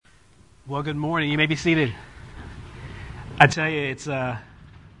Well, good morning. You may be seated. I tell you,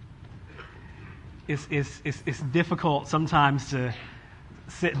 it's difficult sometimes to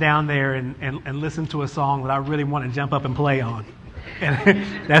sit down there and listen to a song that I really want to jump up and play on.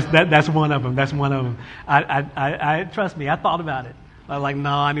 And that's one of them. That's one of them. I trust me. I thought about it. I was like,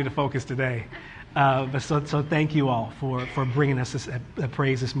 no, I need to focus today. So thank you all for bringing us a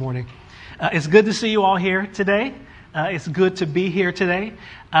praise this morning. It's good to see you all here today. It's good to be here today.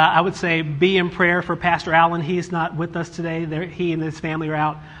 I would say be in prayer for Pastor Allen. He is not with us today. He and his family are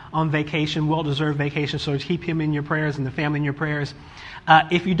out on vacation, well-deserved vacation, so keep him in your prayers and the family in your prayers.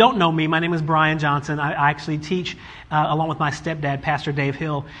 If you don't know me, my name is Brian Johnson. I actually teach, along with my stepdad, Pastor Dave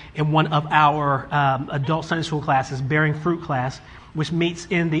Hill, in one of our adult Sunday school classes, Bearing Fruit class, which meets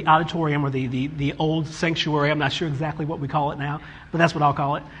in the auditorium or the old sanctuary. I'm not sure exactly what we call it now, but that's what I'll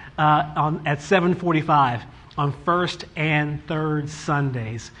call it, at 7:45. On first and third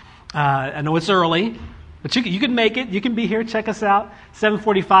Sundays. I know it's early, but you can make it. You can be here. Check us out.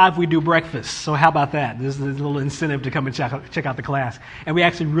 7:45, we do breakfast. So how about that? This is a little incentive to come and check out the class. And we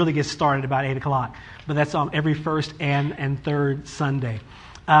actually really get started about 8 o'clock. But that's on every first and third Sunday.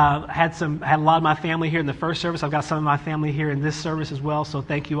 Had a lot of my family here in the first service. I've got some of my family here in this service as well. So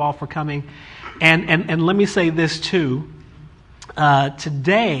thank you all for coming. And let me say this too.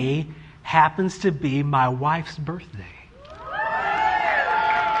 Today happens to be my wife's birthday.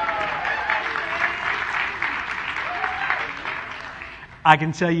 I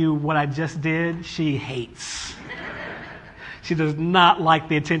can tell you what I just did, she hates. She does not like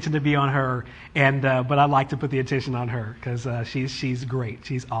the attention to be on her, but I like to put the attention on her because she's great.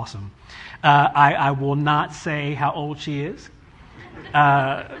 She's awesome. I will not say how old she is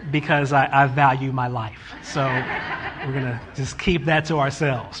because I value my life. So we're going to just keep that to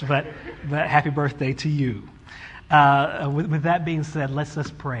ourselves. But happy birthday to you. With that being said, let's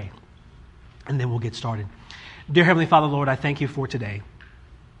pray, and then we'll get started. Dear Heavenly Father, Lord, I thank you for today.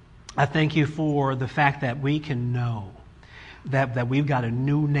 I thank you for the fact that we can know that we've got a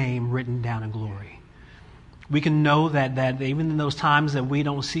new name written down in glory. We can know that even in those times that we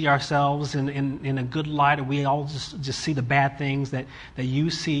don't see ourselves in a good light, or we all just see the bad things, that you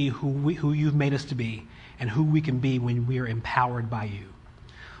see who you've made us to be and who we can be when we are empowered by you.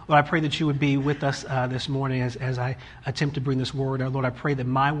 Lord, I pray that you would be with us this morning as I attempt to bring this word. Lord, I pray that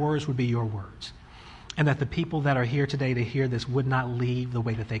my words would be your words, and that the people that are here today to hear this would not leave the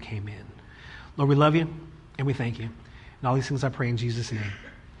way that they came in. Lord, we love you, and we thank you. And all these things I pray in Jesus' name.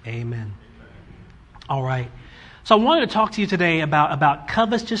 Amen. All right. So I wanted to talk to you today about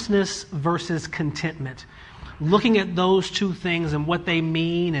covetousness versus contentment. Looking at those two things and what they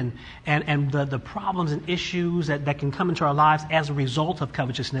mean and the problems and issues that can come into our lives as a result of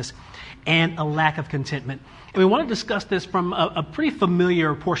covetousness and a lack of contentment. And we want to discuss this from a pretty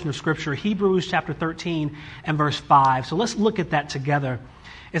familiar portion of Scripture, Hebrews chapter 13 and verse 5. So let's look at that together.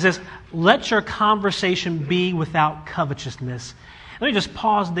 It says, "Let your conversation be without covetousness." Let me just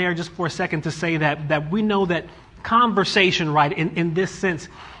pause there just for a second to say that we know that conversation, right, in this sense,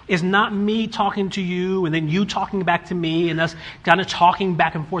 is not me talking to you and then you talking back to me and us kind of talking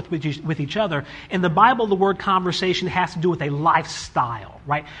back and forth with each other. In the Bible, the word conversation has to do with a lifestyle,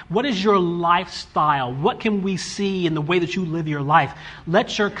 right? What is your lifestyle? What can we see in the way that you live your life?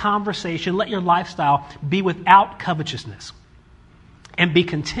 Let your conversation, let your lifestyle be without covetousness, and be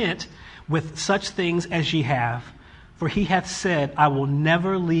content with such things as ye have. For he hath said, I will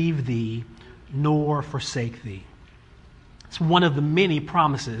never leave thee nor forsake thee. It's one of the many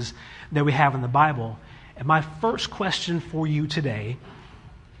promises that we have in the Bible. And my first question for you today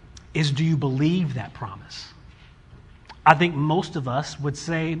is, do you believe that promise? I think most of us would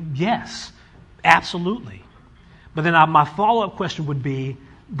say yes, absolutely. But then my follow-up question would be,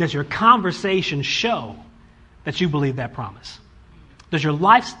 does your conversation show that you believe that promise? Does your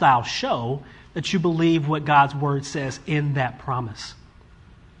lifestyle show that you believe what God's Word says in that promise?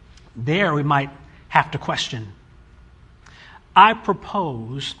 There we might have to question. I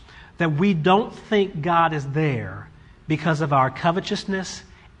propose that we don't think God is there because of our covetousness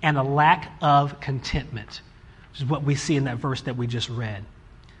and a lack of contentment, which is what we see in that verse that we just read.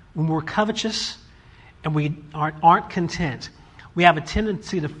 When we're covetous and we aren't content, we have a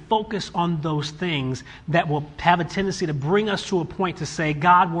tendency to focus on those things that will have a tendency to bring us to a point to say,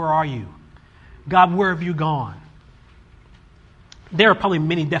 God, where are you? God, where have you gone? There are probably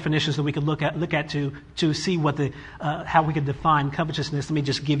many definitions that we could look at to see what how we could define covetousness. Let me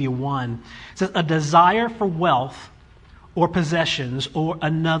just give you one. It says, a desire for wealth or possessions or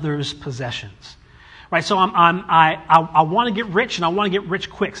another's possessions. Right, so I want to get rich, and I want to get rich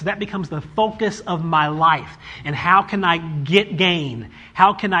quick. So that becomes the focus of my life. And how can I get gain?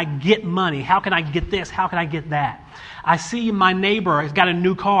 How can I get money? How can I get this? How can I get that? I see my neighbor has got a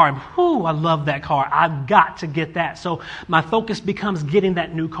new car, and I love that car. I've got to get that. So my focus becomes getting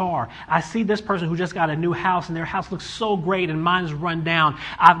that new car. I see this person who just got a new house, and their house looks so great, and mine's run down.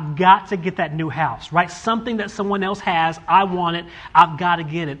 I've got to get that new house, right? Something that someone else has, I want it. I've got to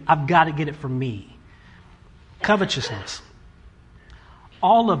get it. I've got to get it for me. Covetousness.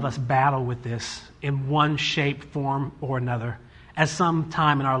 All of us battle with this in one shape, form, or another. At some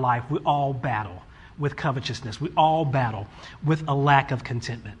time in our life, we all battle with covetousness. We all battle with a lack of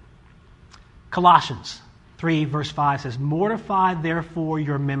contentment. Colossians 3 verse 5 says, "Mortify therefore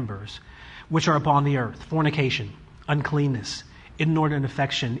your members which are upon the earth, fornication, uncleanness, inordinate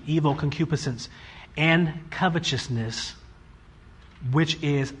affection, evil concupiscence, and covetousness, which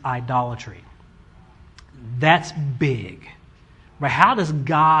is idolatry." That's big. Right? How does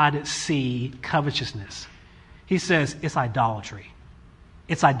God see covetousness? He says it's idolatry.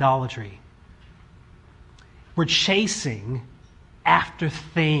 It's idolatry. We're chasing after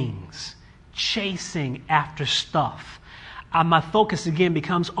things, chasing after stuff. My focus again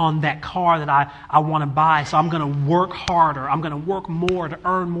becomes on that car that I want to buy, so I'm going to work harder. I'm going to work more to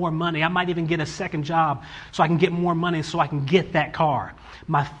earn more money. I might even get a second job so I can get more money so I can get that car.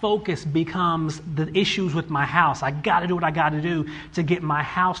 My focus becomes the issues with my house. I got to do what I got to do to get my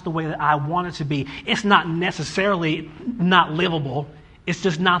house the way that I want it to be. It's not necessarily not livable. It's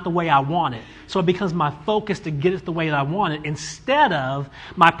just not the way I want it. So it becomes my focus to get it the way that I want it instead of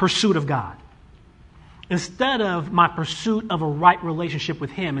my pursuit of God. Instead of my pursuit of a right relationship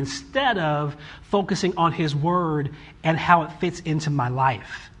with Him. Instead of focusing on His Word and how it fits into my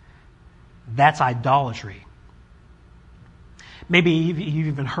life. That's idolatry. Maybe you've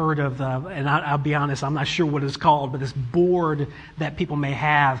even heard of, and I'll be honest, I'm not sure what it's called, but this board that people may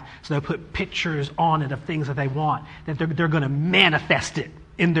have, so they'll put pictures on it of things that they want, that they're going to manifest it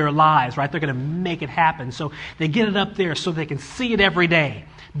in their lives, right? They're going to make it happen. So they get it up there so they can see it every day.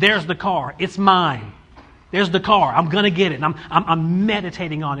 There's the car. It's mine. There's the car. I'm going to get it. And I'm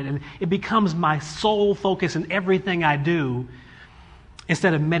meditating on it. And it becomes my sole focus in everything I do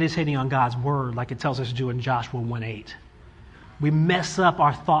instead of meditating on God's Word like it tells us to do in Joshua 1:8. We mess up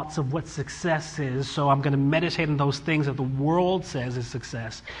our thoughts of what success is, so I'm going to meditate on those things that the world says is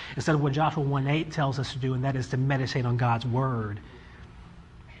success instead of what Joshua 1:8 tells us to do, and that is to meditate on God's Word.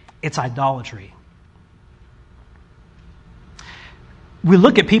 It's idolatry. We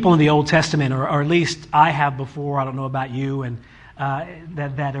look at people in the Old Testament, or at least I have before, I don't know about you, and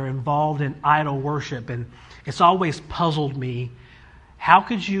that are involved in idol worship, and it's always puzzled me. How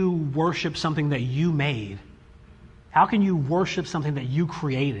could you worship something that you made? How can you worship something that you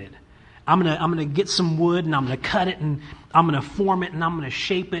created? I'm gonna get some wood and I'm gonna cut it and I'm gonna form it and I'm gonna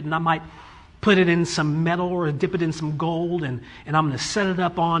shape it and I might put it in some metal or dip it in some gold and I'm gonna set it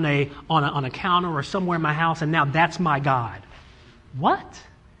up on a counter or somewhere in my house, and now that's my God. What?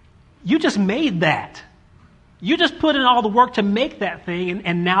 You just made that. You just put in all the work to make that thing,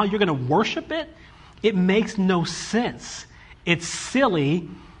 and now you're gonna worship it? It makes no sense. It's silly.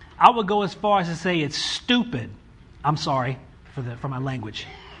 I would go as far as to say it's stupid. I'm sorry for my language.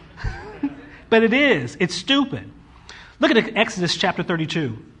 But it is. It's stupid. Look at Exodus chapter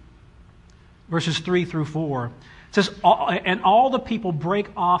 32, verses 3 through 4. It says, "And all the people break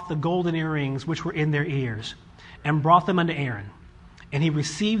off the golden earrings which were in their ears, and brought them unto Aaron. And he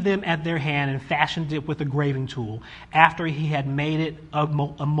received them at their hand and fashioned it with a graving tool, after he had made it a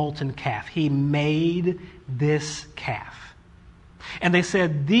molten calf." He made this calf. "And they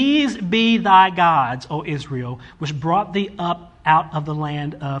said, These be thy gods, O Israel, which brought thee up out of the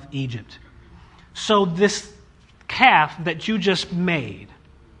land of Egypt." So this calf that you just made,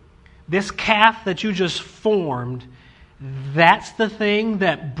 this calf that you just formed, that's the thing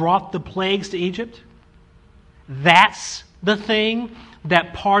that brought the plagues to Egypt? That's the thing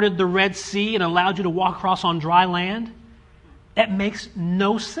that parted the Red Sea and allowed you to walk across on dry land? That makes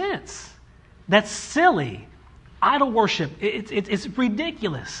no sense. That's silly. Idol worship, it's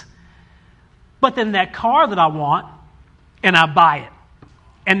ridiculous. But then that car that I want, and I buy it,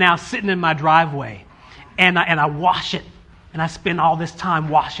 and now it's sitting in my driveway, and I wash it, and I spend all this time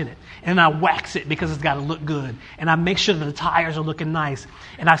washing it, and I wax it because it's got to look good, and I make sure that the tires are looking nice,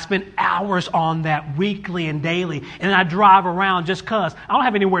 and I spend hours on that weekly and daily, and then I drive around just because I don't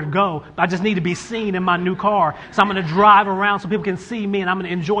have anywhere to go, but I just need to be seen in my new car, so I'm going to drive around so people can see me, and I'm going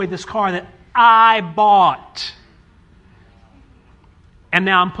to enjoy this car that I bought. And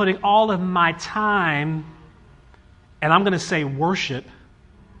now I'm putting all of my time, and I'm going to say worship,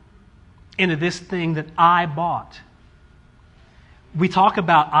 into this thing that I bought. We talk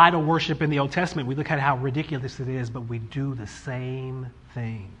about idol worship in the Old Testament. We look at how ridiculous it is, but we do the same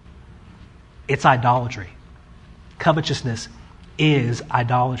thing. It's idolatry. Covetousness is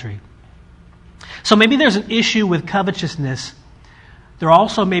idolatry. So maybe there's an issue with covetousness. There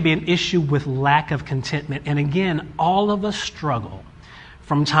also may be an issue with lack of contentment. And again, all of us struggle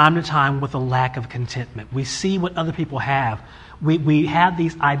from time to time with a lack of contentment. We see what other people have. We have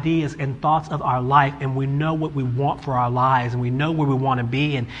these ideas and thoughts of our life, and we know what we want for our lives, and we know where we want to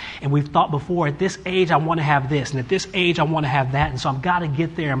be. And we've thought before, at this age, I want to have this, and at this age, I want to have that, and so I've got to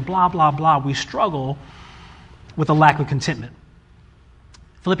get there, and blah, blah, blah. We struggle with a lack of contentment.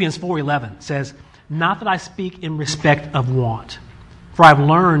 Philippians 4:11 says, "Not that I speak in respect of want, for I've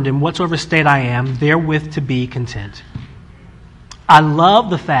learned in whatsoever state I am, therewith to be content." I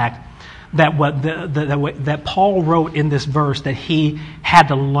love the fact that that Paul wrote in this verse that he had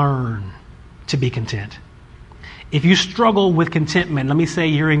to learn to be content. If you struggle with contentment, let me say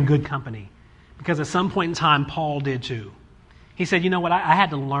you're in good company. Because at some point in time, Paul did too. He said, you know what, I had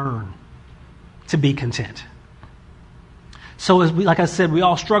to learn to be content. So like I said, we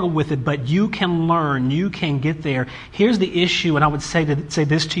all struggle with it, but you can learn, you can get there. Here's the issue, and I would say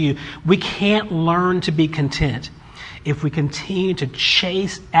this to you. We can't learn to be content if we continue to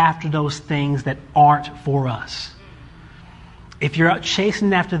chase after those things that aren't for us. If you're out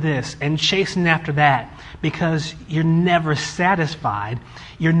chasing after this and chasing after that because you're never satisfied,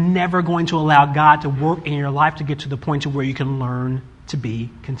 you're never going to allow God to work in your life to get to the point to where you can learn to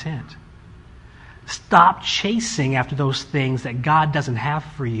be content. Stop chasing after those things that God doesn't have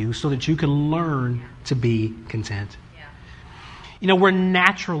for you so that you can learn to be content. Yeah. You know, we're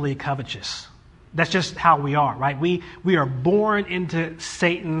naturally covetous. That's just how we are, right? We are born into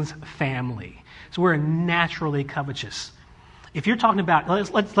Satan's family. So we're naturally covetous. If you're talking about,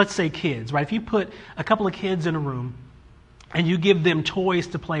 let's say kids, right? If you put a couple of kids in a room and you give them toys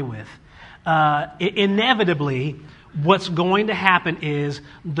to play with, inevitably what's going to happen is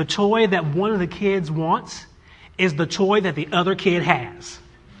the toy that one of the kids wants is the toy that the other kid has.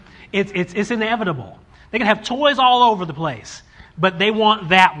 It's inevitable. They can have toys all over the place, but they want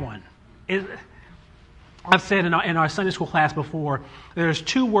that one. I've said in our Sunday school class before, there's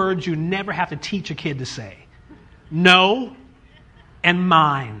two words you never have to teach a kid to say. No and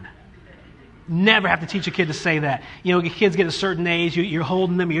mine. Never have to teach a kid to say that. You know, kids get a certain age, you're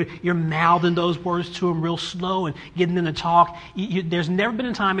holding them, you're mouthing those words to them real slow and getting them to talk. There's never been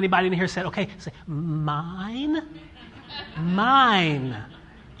a time anybody in here said, okay, say, mine? Mine.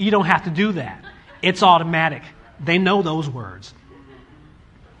 You don't have to do that. It's automatic. They know those words.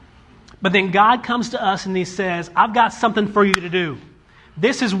 But then God comes to us and He says, I've got something for you to do.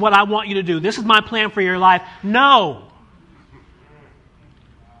 This is what I want you to do. This is my plan for your life. No.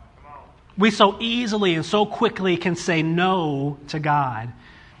 We so easily and so quickly can say no to God.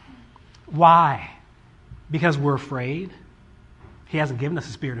 Why? Because we're afraid. He hasn't given us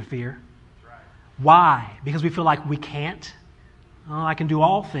a spirit of fear. Why? Because we feel like we can't. Oh, I can do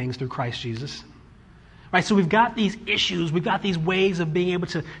all things through Christ Jesus. Right, so we've got these issues, we've got these ways of being able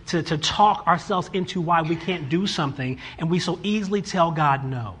to talk ourselves into why we can't do something, and we so easily tell God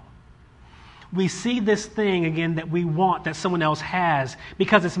no. We see this thing, again, that we want that someone else has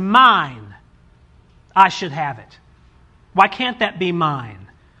because it's mine. I should have it. Why can't that be mine?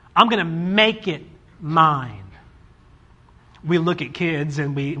 I'm going to make it mine. We look at kids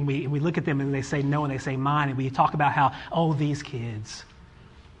and we look at them and they say no and they say mine, and we talk about how, oh, these kids.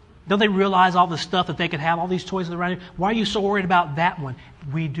 Don't they realize all the stuff that they could have, all these toys around here? Why are you so worried about that one?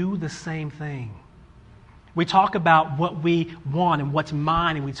 We do the same thing. We talk about what we want and what's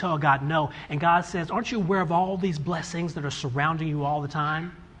mine, and we tell God no. And God says, aren't you aware of all these blessings that are surrounding you all the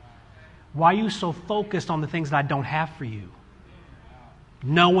time? Why are you so focused on the things that I don't have for you?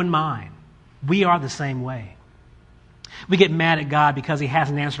 No and mine. We are the same way. We get mad at God because He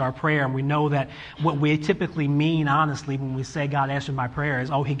hasn't answered our prayer, and we know that what we typically mean, honestly, when we say God answered my prayer is,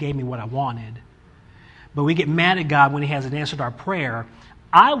 oh, He gave me what I wanted. But we get mad at God when He hasn't answered our prayer.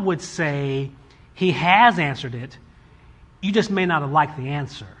 I would say He has answered it. You just may not have liked the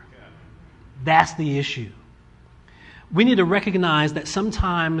answer. That's the issue. We need to recognize that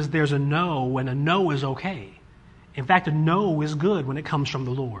sometimes there's a no, and a no is okay. In fact, a no is good when it comes from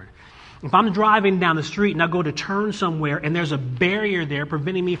the Lord. If I'm driving down the street and I go to turn somewhere and there's a barrier there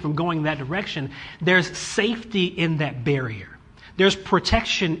preventing me from going that direction, there's safety in that barrier. There's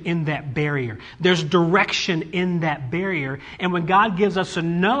protection in that barrier. There's direction in that barrier. And when God gives us a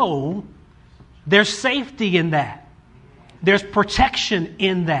no, there's safety in that. There's protection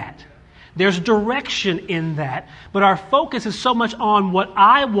in that. There's direction in that, but our focus is so much on what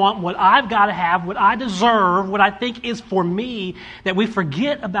I want, what I've got to have, what I deserve, what I think is for me, that we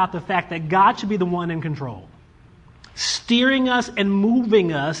forget about the fact that God should be the one in control, steering us and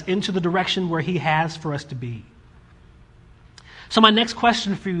moving us into the direction where He has for us to be. So my next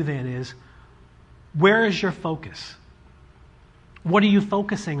question for you then is, where is your focus? What are you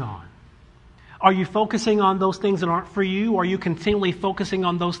focusing on? Are you focusing on those things that aren't for you? Or are you continually focusing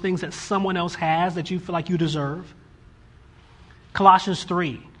on those things that someone else has that you feel like you deserve? Colossians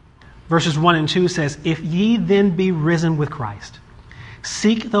 3, verses 1 and 2 says, "If ye then be risen with Christ,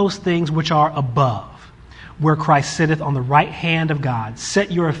 seek those things which are above, where Christ sitteth on the right hand of God.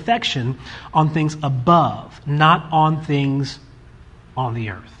 Set your affection on things above, not on things on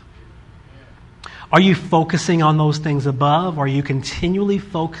the earth." Are you focusing on those things above? Or are you continually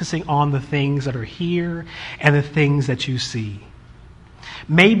focusing on the things that are here and the things that you see?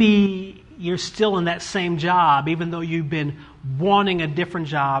 Maybe you're still in that same job, even though you've been wanting a different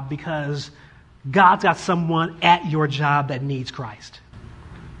job because God's got someone at your job that needs Christ.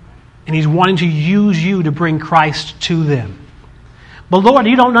 And He's wanting to use you to bring Christ to them. But Lord,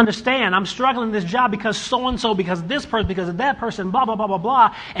 you don't understand. I'm struggling in this job because so-and-so, because this person, because of that person, blah, blah, blah, blah,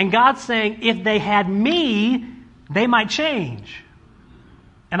 blah. And God's saying, if they had me, they might change.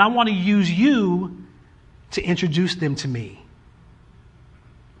 And I want to use you to introduce them to me.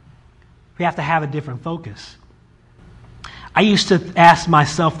 We have to have a different focus. I used to ask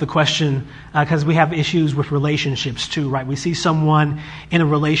myself the question, because we have issues with relationships too, right? We see someone in a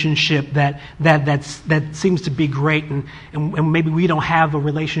relationship that seems to be great, and maybe we don't have a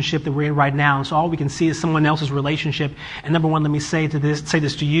relationship that we're in right now, and so all we can see is someone else's relationship. And number one, let me say this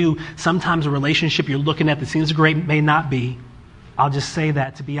to you: sometimes a relationship you're looking at that seems great may not be. I'll just say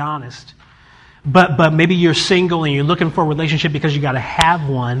that, to be honest. But maybe you're single and you're looking for a relationship because you got to have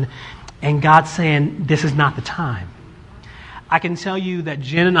one, and God's saying this is not the time. I can tell you that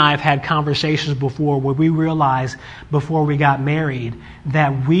Jen and I have had conversations before where we realized before we got married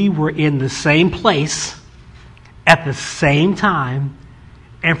that we were in the same place at the same time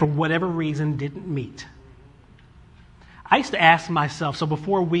and for whatever reason didn't meet. I used to ask myself, so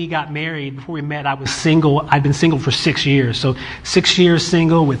before we got married, before we met, I was single. I'd been single for 6 years. So 6 years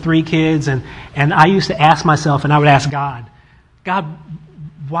single with 3 kids. And I used to ask myself, and I would ask God,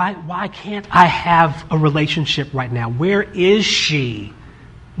 why can't I have a relationship right now? Where is she?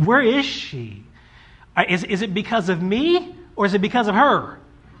 Where is she? Is it because of me or is it because of her?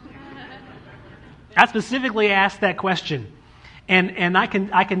 I specifically asked that question. And I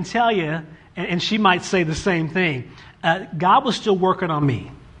can tell you, and she might say the same thing, God was still working on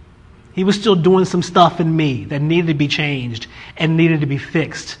me. He was still doing some stuff in me that needed to be changed and needed to be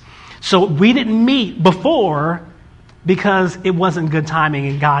fixed. So we didn't meet before because it wasn't good timing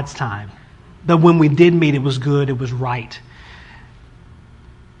in God's time. But when we did meet, it was good, it was right.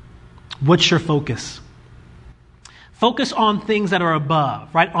 What's your focus? Focus on things that are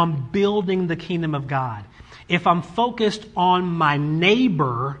above, right? On building the kingdom of God. If I'm focused on my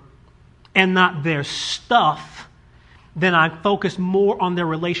neighbor and not their stuff, then I focus more on their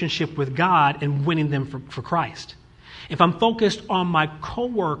relationship with God and winning them for Christ. If I'm focused on my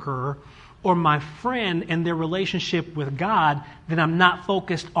coworker or my friend and their relationship with God, then I'm not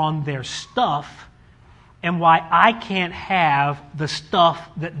focused on their stuff and why I can't have the stuff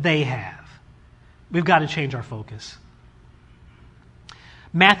that they have. We've got to change our focus.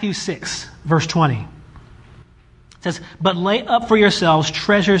 Matthew 6, verse 20. It says, "But lay up for yourselves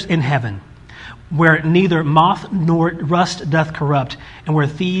treasures in heaven, where neither moth nor rust doth corrupt, and where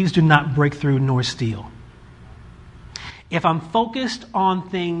thieves do not break through nor steal." If I'm focused on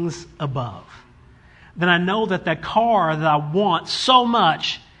things above, then I know that that car that I want so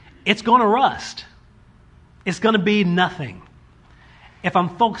much, it's going to rust. It's going to be nothing. If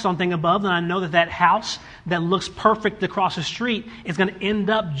I'm focused on things above, then I know that that house that looks perfect across the street is going to end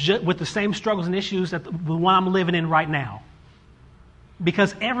up with the same struggles and issues that the one I'm living in right now.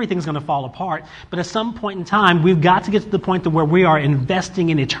 Because everything's going to fall apart. But at some point in time, we've got to get to the point to where we are investing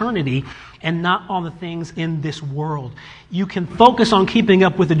in eternity and not on the things in this world. You can focus on keeping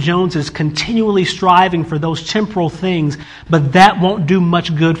up with the Joneses, continually striving for those temporal things, but that won't do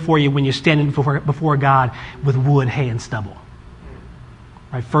much good for you when you're standing before God with wood, hay, and stubble.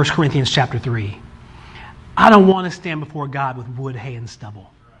 Right? 1 Corinthians chapter 3. I don't want to stand before God with wood, hay, and stubble.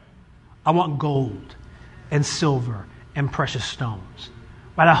 I want gold and silver and precious stones.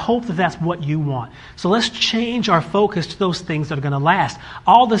 Right? I hope that that's what you want. So let's change our focus to those things that are going to last.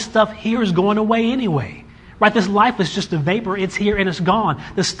 All this stuff here is going away anyway. Right? This life is just a vapor. It's here and it's gone.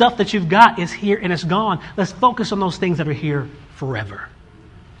 The stuff that you've got is here and it's gone. Let's focus on those things that are here forever.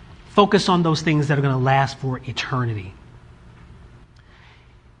 Focus on those things that are going to last for eternity.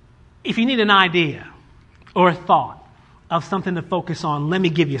 If you need an idea or a thought of something to focus on, let me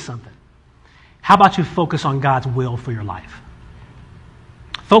give you something. How about you focus on God's will for your life?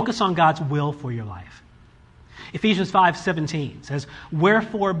 Focus on God's will for your life. Ephesians 5:17 says,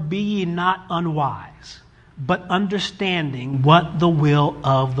 "Wherefore be ye not unwise, but understanding what the will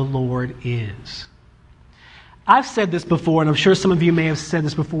of the Lord is." I've said this before, and I'm sure some of you may have said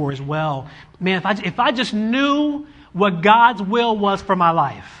this before as well. Man, if I just knew what God's will was for my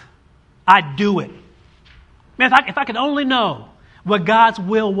life, I'd do it. Man, if I could only know what God's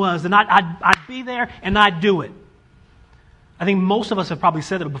will was, then I'd be there and I'd do it. I think most of us have probably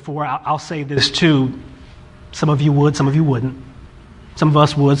said it before. I'll say this too. Some of you would, some of you wouldn't. Some of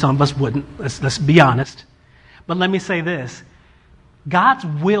us would, some of us wouldn't. Let's be honest. But let me say this. God's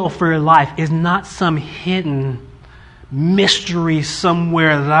will for your life is not some hidden mystery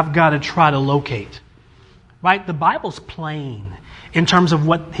somewhere that I've got to try to locate. Right? The Bible's plain in terms of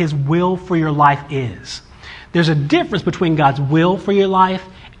what His will for your life is. There's a difference between God's will for your life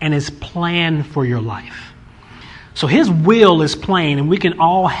and His plan for your life. So His will is plain, and we can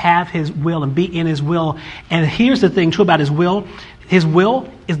all have His will and be in His will. And here's the thing too about His will. His will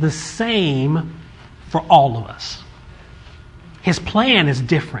is the same for all of us. His plan is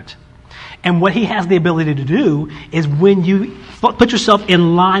different. And what He has the ability to do is when you put yourself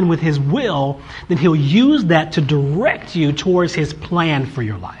in line with His will, then He'll use that to direct you towards His plan for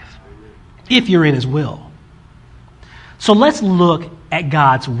your life, if you're in His will. So let's look at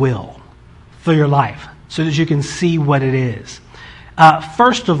God's will for your life so that you can see what it is.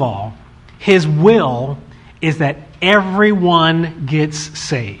 First of all, His will is that everyone gets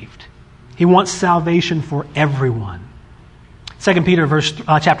saved. He wants salvation for everyone. 2 Peter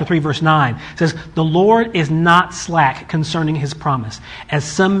chapter 3, verse 9 says, "The Lord is not slack concerning His promise, as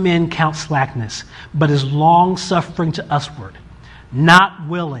some men count slackness, but is long-suffering to usward, not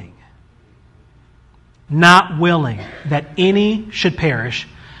willing that any should perish,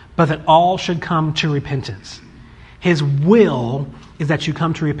 but that all should come to repentance." His will is that you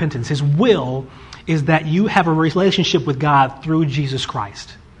come to repentance. His will is that you have a relationship with God through Jesus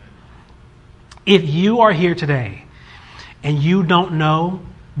Christ. If you are here today and you don't know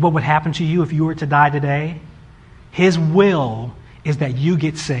what would happen to you if you were to die today, His will is that you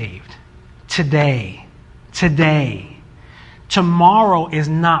get saved today. Today. Tomorrow is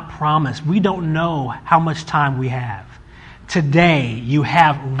not promised. We don't know how much time we have. Today, you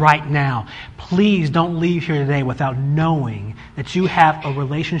have right now. Please don't leave here today without knowing that you have a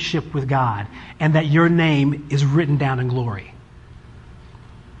relationship with God and that your name is written down in glory.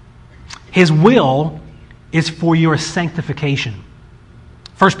 His will is for your sanctification.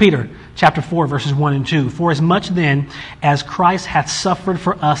 1 Peter chapter 4, verses 1 and 2. "For as much then as Christ hath suffered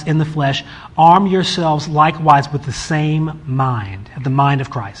for us in the flesh, arm yourselves likewise with the same mind," the mind of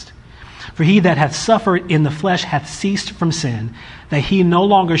Christ. "For he that hath suffered in the flesh hath ceased from sin, that he no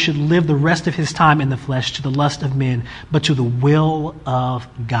longer should live the rest of his time in the flesh to the lust of men, but to the will of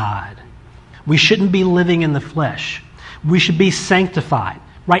God." We shouldn't be living in the flesh. We should be sanctified,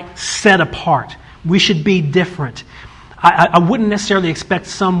 right? Set apart. We should be different. I wouldn't necessarily expect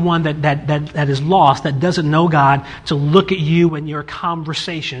someone that is lost, that doesn't know God, to look at you and your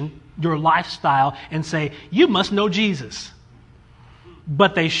conversation, your lifestyle, and say, "You must know Jesus."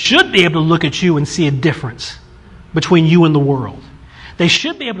 But they should be able to look at you and see a difference between you and the world. They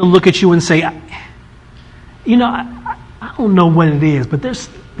should be able to look at you and say, "You know, I don't know what it is, but there's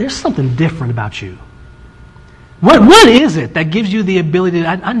something different about you." What is it that gives you the ability to,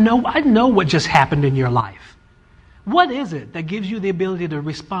 I know what just happened in your life. What is it that gives you the ability to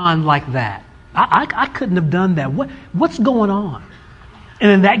respond like that? I couldn't have done that. What's going on? And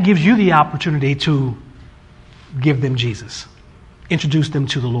then that gives you the opportunity to give them Jesus. Introduce them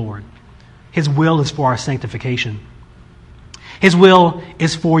to the Lord. His will is for our sanctification. His will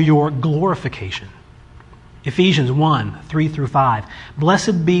is for your glorification. Ephesians 1, 3 through 5.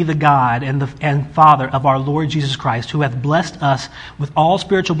 "Blessed be the God and Father of our Lord Jesus Christ, who hath blessed us with all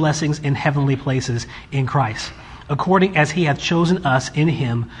spiritual blessings in heavenly places in Christ, according as He hath chosen us in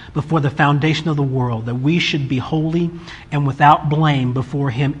Him before the foundation of the world, that we should be holy and without blame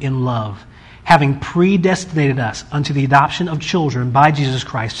before Him in love, having predestinated us unto the adoption of children by Jesus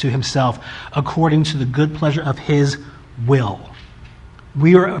Christ to Himself, according to the good pleasure of His will."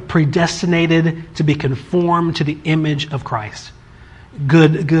 We are predestinated to be conformed to the image of Christ.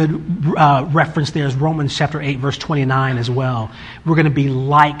 Good reference there is Romans chapter 8, verse 29 as well. We're going to be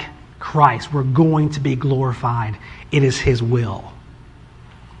like Christ. We're going to be glorified. It is His will.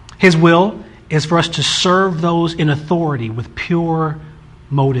 His will is for us to serve those in authority with pure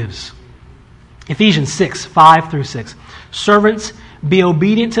motives. Ephesians 6, 5 through 6. Servants, be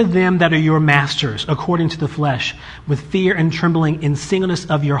obedient to them that are your masters, according to the flesh, with fear and trembling in singleness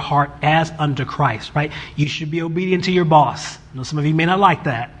of your heart as unto Christ, right? You should be obedient to your boss. I know some of you may not like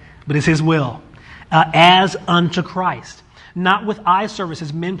that, but it's his will. As unto Christ. Not with eye service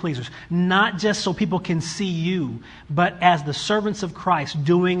as men pleasers, not just so people can see you, but as the servants of Christ,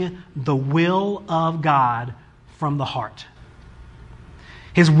 doing the will of God from the heart.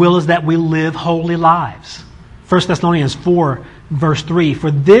 His will is that we live holy lives. 1 Thessalonians 4, verse 3, for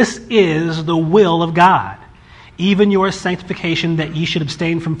this is the will of God, even your sanctification, that ye should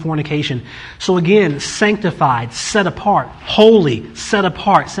abstain from fornication. So again, sanctified, set apart, holy, set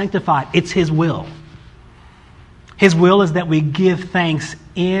apart, sanctified, it's His will. His will is that we give thanks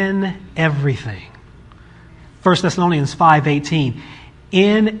in everything. 1 Thessalonians 5:18,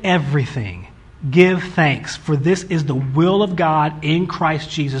 in everything give thanks, for this is the will of God in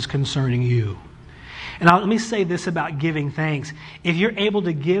Christ Jesus concerning you. And let me say this about giving thanks. If you're able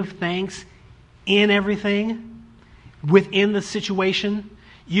to give thanks in everything, within the situation,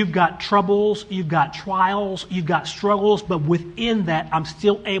 you've got troubles, you've got trials, you've got struggles, but within that, I'm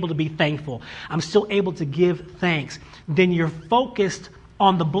still able to be thankful. I'm still able to give thanks. Then you're focused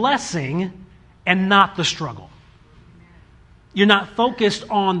on the blessing and not the struggle. You're not focused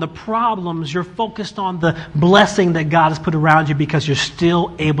on the problems. You're focused on the blessing that God has put around you because you're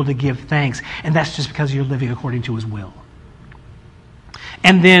still able to give thanks. And that's just because you're living according to His will.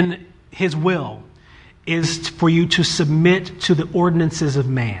 And then His will is for you to submit to the ordinances of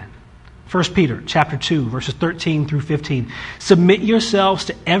man. 1 Peter chapter 2, verses 13 through 15. Submit yourselves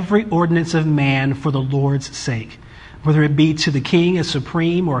to every ordinance of man for the Lord's sake, whether it be to the king as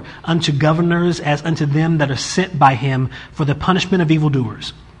supreme, or unto governors as unto them that are sent by him for the punishment of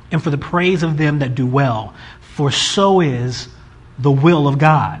evildoers, and for the praise of them that do well. For so is the will of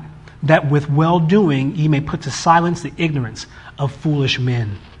God, that with well-doing ye may put to silence the ignorance of foolish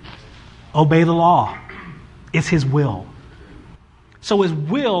men. Obey the law. It's His will. So His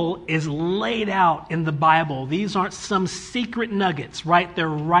will is laid out in the Bible. These aren't some secret nuggets, right? They're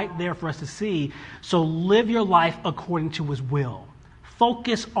right there for us to see. So live your life according to His will.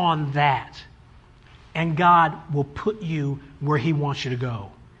 Focus on that. And God will put you where He wants you to go.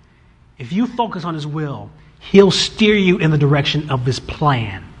 If you focus on His will, He'll steer you in the direction of His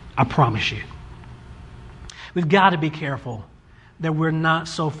plan. I promise you. We've got to be careful that we're not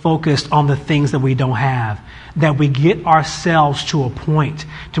so focused on the things that we don't have, that we get ourselves to a point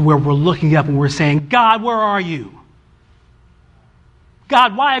to where we're looking up and we're saying, God, where are you?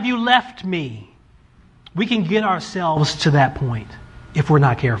 God, why have you left me? We can get ourselves to that point if we're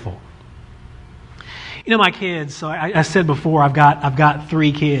not careful. You know, my kids, so I said before, I've got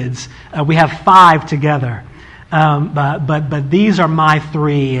 3 kids. We have 5 together. But these are my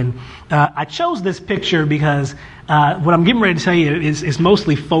 3, and I chose this picture because what I'm getting ready to tell you is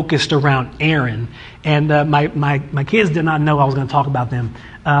mostly focused around Aaron, and my kids did not know I was going to talk about them,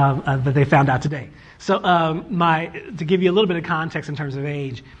 but they found out today. So to give you a little bit of context in terms of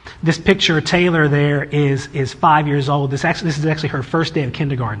age, this picture, Taylor there is 5 years old. This is actually her first day of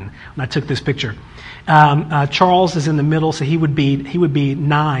kindergarten when I took this picture. Charles is in the middle, so he would be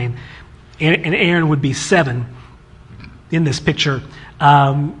 9, and Aaron would be 7 in this picture.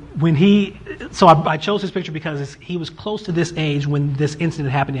 I chose this picture because he was close to this age when this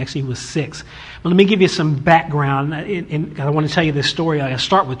incident happened. Actually, he was 6. But let me give you some background. And I want to tell you this story. I'll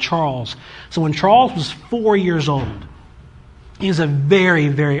start with Charles. So when Charles was 4 years old, he was a very,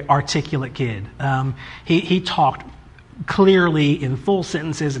 very articulate kid. He talked clearly in full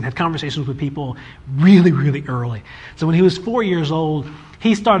sentences and had conversations with people really, really early. So when he was 4 years old,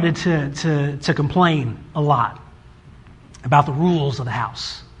 he started to complain a lot about the rules of the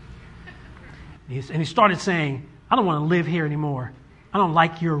house. And he started saying, I don't want to live here anymore. I don't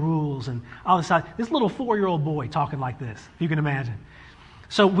like your rules. And all this stuff. This little 4-year-old boy talking like this, if you can imagine.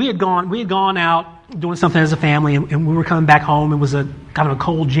 So we had gone out doing something as a family, and we were coming back home. It was a kind of a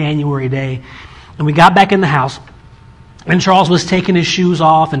cold January day. And we got back in the house, and Charles was taking his shoes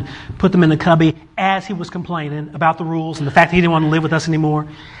off and put them in the cubby as he was complaining about the rules and the fact that he didn't want to live with us anymore.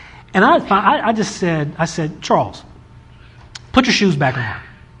 And I said, Charles, put your shoes back on.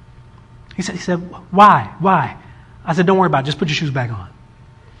 He said, why? I said, don't worry about it. Just put your shoes back on.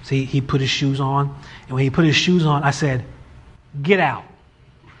 See, he put his shoes on. And when he put his shoes on, I said, get out.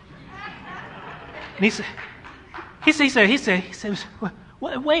 And he said,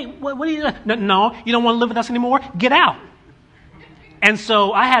 wait, what are you doing? No, you don't want to live with us anymore? Get out. And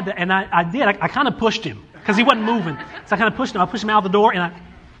so I had to, and I did. I kind of pushed him because he wasn't moving. So I kind of pushed him. I pushed him out the door and I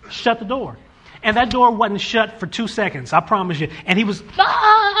shut the door. And that door wasn't shut for 2 seconds, I promise you. And he was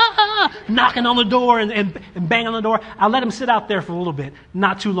knocking on the door and banging on the door. I let him sit out there for a little bit.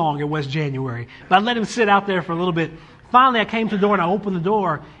 Not too long, it was January. But I let him sit out there for a little bit. Finally, I came to the door and I opened the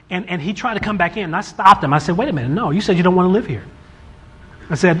door, and he tried to come back in. And I stopped him. I said, wait a minute, no, you said you don't want to live here.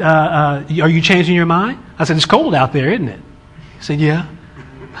 I said, are you changing your mind? I said, it's cold out there, isn't it? He said, yeah.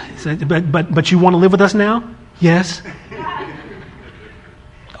 He said, but you want to live with us now? Yes.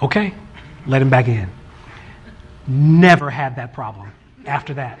 Okay. Let him back in. Never had that problem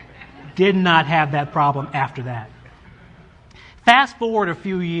after that. Did not have that problem after that. Fast forward a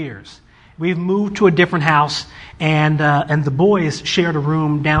few years. We've moved to a different house, and the boys shared a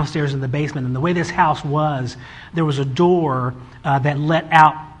room downstairs in the basement. And the way this house was, there was a door that led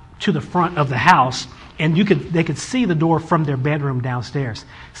out to the front of the house, and they could see the door from their bedroom downstairs.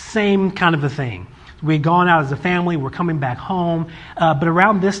 Same kind of a thing. We had gone out as a family. We're coming back home. But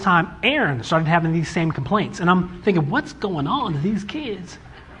around this time, Aaron started having these same complaints. And I'm thinking, what's going on? These kids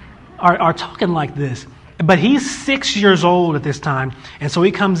are talking like this. But he's 6 years old at this time. And so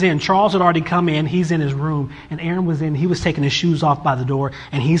he comes in. Charles had already come in. He's in his room. And Aaron was in. He was taking his shoes off by the door.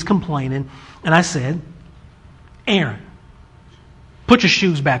 And he's complaining. And I said, Aaron, put your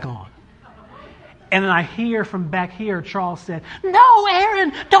shoes back on. And then I hear from back here, Charles said, no,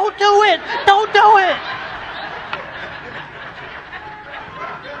 Aaron, don't do it. Don't do it.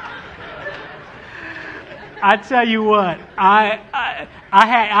 I tell you what, I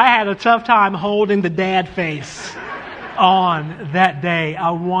had a tough time holding the dad face on that day.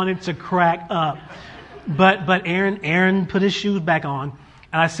 I wanted to crack up. But Aaron put his shoes back on,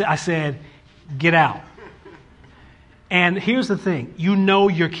 and I said, get out. And here's the thing. You know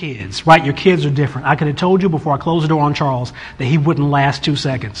your kids, right? Your kids are different. I could have told you before I closed the door on Charles that he wouldn't last 2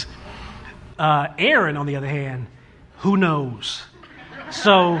 seconds. Aaron, on the other hand, who knows?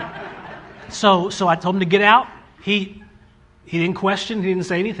 So I told him to get out. He didn't question. He didn't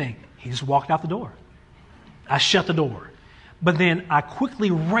say anything. He just walked out the door. I shut the door. But then I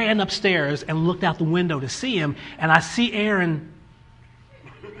quickly ran upstairs and looked out the window to see him. And I see Aaron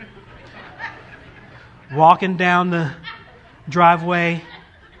walking down the driveway.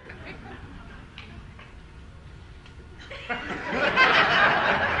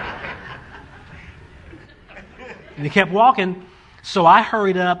 And he kept walking. So I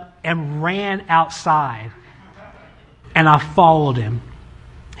hurried up and ran outside. And I followed him.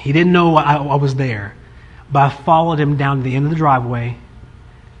 He didn't know I was there. But I followed him down to the end of the driveway,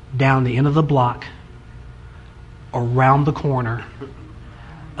 down the end of the block, around the corner,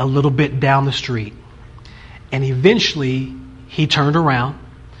 a little bit down the street. And eventually, he turned around.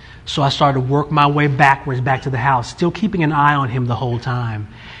 So I started to work my way backwards back to the house, still keeping an eye on him the whole time.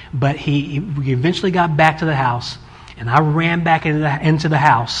 But we eventually got back to the house, and I ran back into the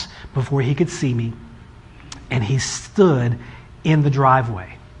house before he could see me. And he stood in the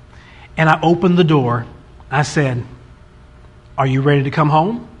driveway. And I opened the door. I said, are you ready to come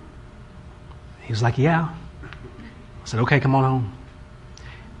home? He was like, yeah. I said, okay, come on home.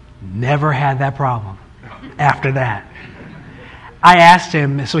 Never had that problem after that. I asked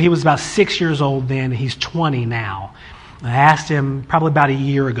him, so he was about 6 years old then, he's 20 now. I asked him probably about a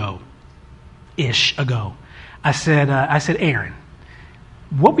year ago. I said, Aaron,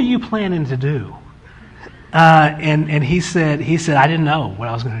 what were you planning to do? And he said, I didn't know what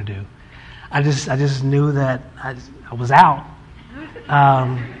I was going to do. I just knew that I was out.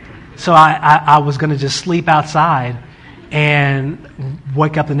 So I was going to just sleep outside and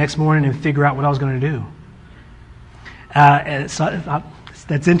wake up the next morning and figure out what I was going to do.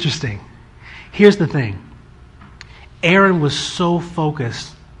 That's interesting. Here's the thing. Aaron was so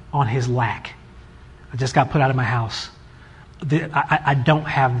focused on his lack. I just got put out of my house. I don't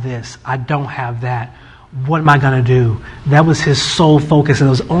have this. I don't have that. What am I going to do? That was his sole focus, and it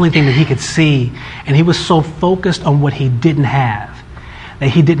was the only thing that he could see. And he was so focused on what he didn't have that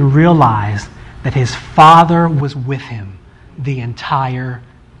he didn't realize that his Father was with him the entire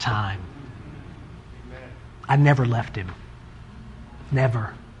time. I never left him.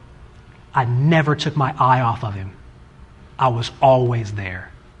 Never. I never took my eye off of him. I was always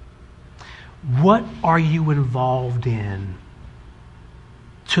there. What are you involved in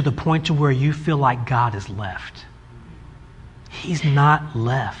to the point to where you feel like God is left? He's not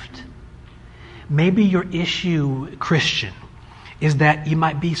left. Maybe your issue, Christian, is that you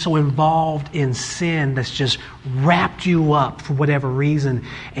might be so involved in sin that's just wrapped you up for whatever reason,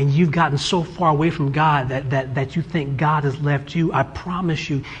 and you've gotten so far away from God that you think God has left you. I promise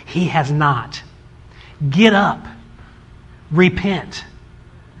you, He has not. Get up. Repent.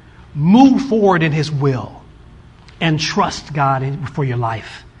 Move forward in His will. And trust God for your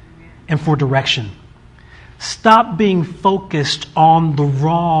life. and for direction. Stop being focused on the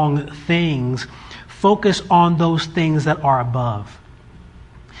wrong things. Focus on those things that are above.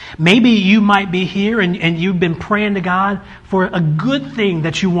 Maybe you might be here and you've been praying to God for a good thing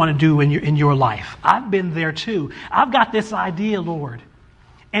that you want to do in your life. I've been there too. I've got this idea, Lord,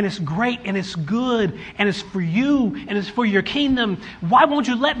 and it's great and it's good and it's for you and it's for your kingdom. Why won't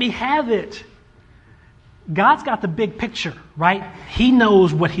you let me have it? God's got the big picture, right? He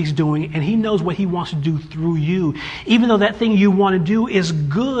knows what He's doing and He knows what He wants to do through you. Even though that thing you want to do is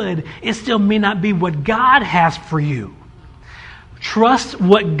good, it still may not be what God has for you. Trust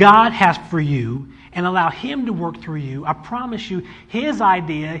what God has for you and allow Him to work through you. I promise you, His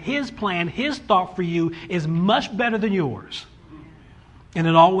idea, His plan, His thought for you is much better than yours. And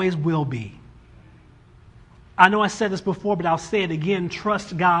it always will be. I know I said this before, but I'll say it again.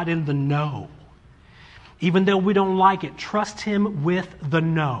 Trust God in the no. Even though we don't like it, trust Him with the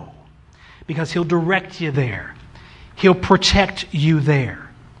no. Because He'll direct you there. He'll protect you there.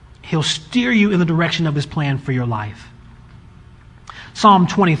 He'll steer you in the direction of His plan for your life. Psalm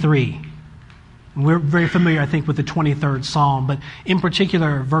 23. We're very familiar, I think, with the 23rd Psalm, but in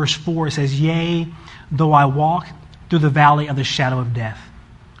particular, verse 4 says, "Yea, though I walk through the valley of the shadow of death,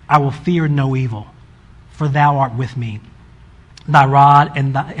 I will fear no evil, for Thou art with me. Thy rod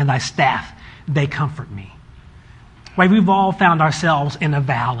and thy staff, they comfort me." Right? We've all found ourselves in a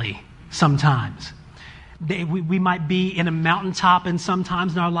valley sometimes. We might be in a mountaintop and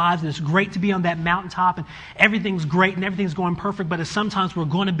sometimes in our lives, and it's great to be on that mountaintop and everything's great and everything's going perfect, but sometimes we're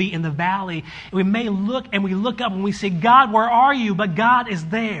going to be in the valley. And we may look and we look up and we say, "God, where are you?" But God is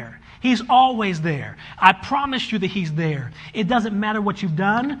there. He's always there. I promise you that He's there. It doesn't matter what you've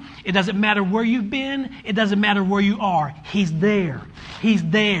done. It doesn't matter where you've been. It doesn't matter where you are. He's there. He's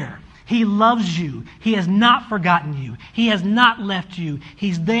there. He loves you. He has not forgotten you. He has not left you.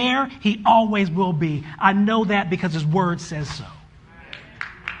 He's there. He always will be. I know that because His Word says so.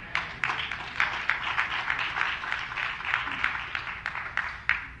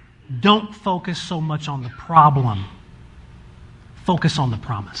 Don't focus so much on the problem. Focus on the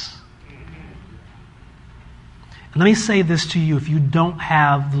promise. And let me say this to you. If you don't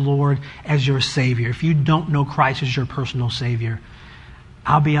have the Lord as your Savior, if you don't know Christ as your personal Savior,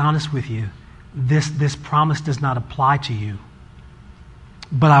 I'll be honest with you, this promise does not apply to you,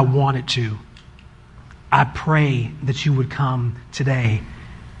 but I want it to. I pray that you would come today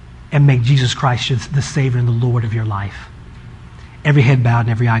and make Jesus Christ the Savior and the Lord of your life. Every head bowed and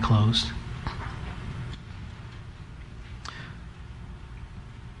every eye closed.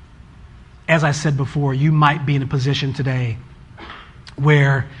 As I said before, you might be in a position today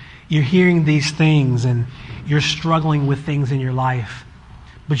where you're hearing these things and you're struggling with things in your life,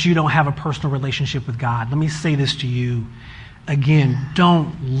 but you don't have a personal relationship with God. Let me say this to you again.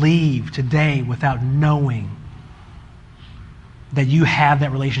 Don't leave today without knowing that you have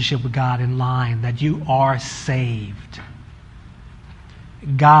that relationship with God in line, that you are saved.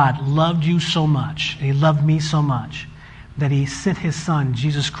 God loved you so much, and He loved me so much, that He sent His Son,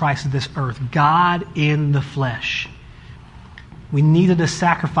 Jesus Christ, to this earth, God in the flesh. We needed a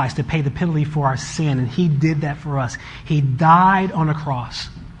sacrifice to pay the penalty for our sin, and He did that for us. He died on a cross,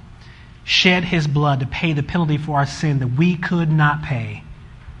 shed His blood to pay the penalty for our sin that we could not pay.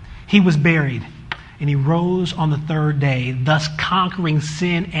 He was buried, and He rose on the third day, thus conquering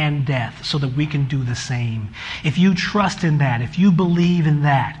sin and death so that we can do the same. If you trust in that, if you believe in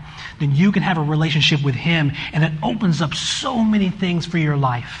that, then you can have a relationship with Him, and it opens up so many things for your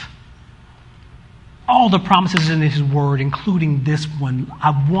life. All the promises in His Word, including this one,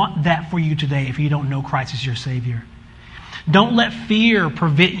 I want that for you today if you don't know Christ as your Savior. Don't let fear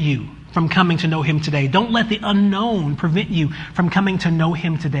prevent you from coming to know Him today. Don't let the unknown prevent you from coming to know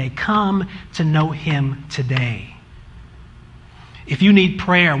Him today. Come to know Him today. If you need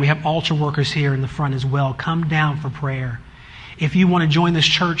prayer, we have altar workers here in the front as well. Come down for prayer. If you want to join this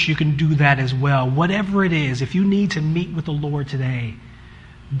church, you can do that as well. Whatever it is, if you need to meet with the Lord today,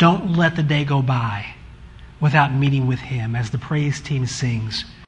 don't let the day go by without meeting with Him as the praise team sings.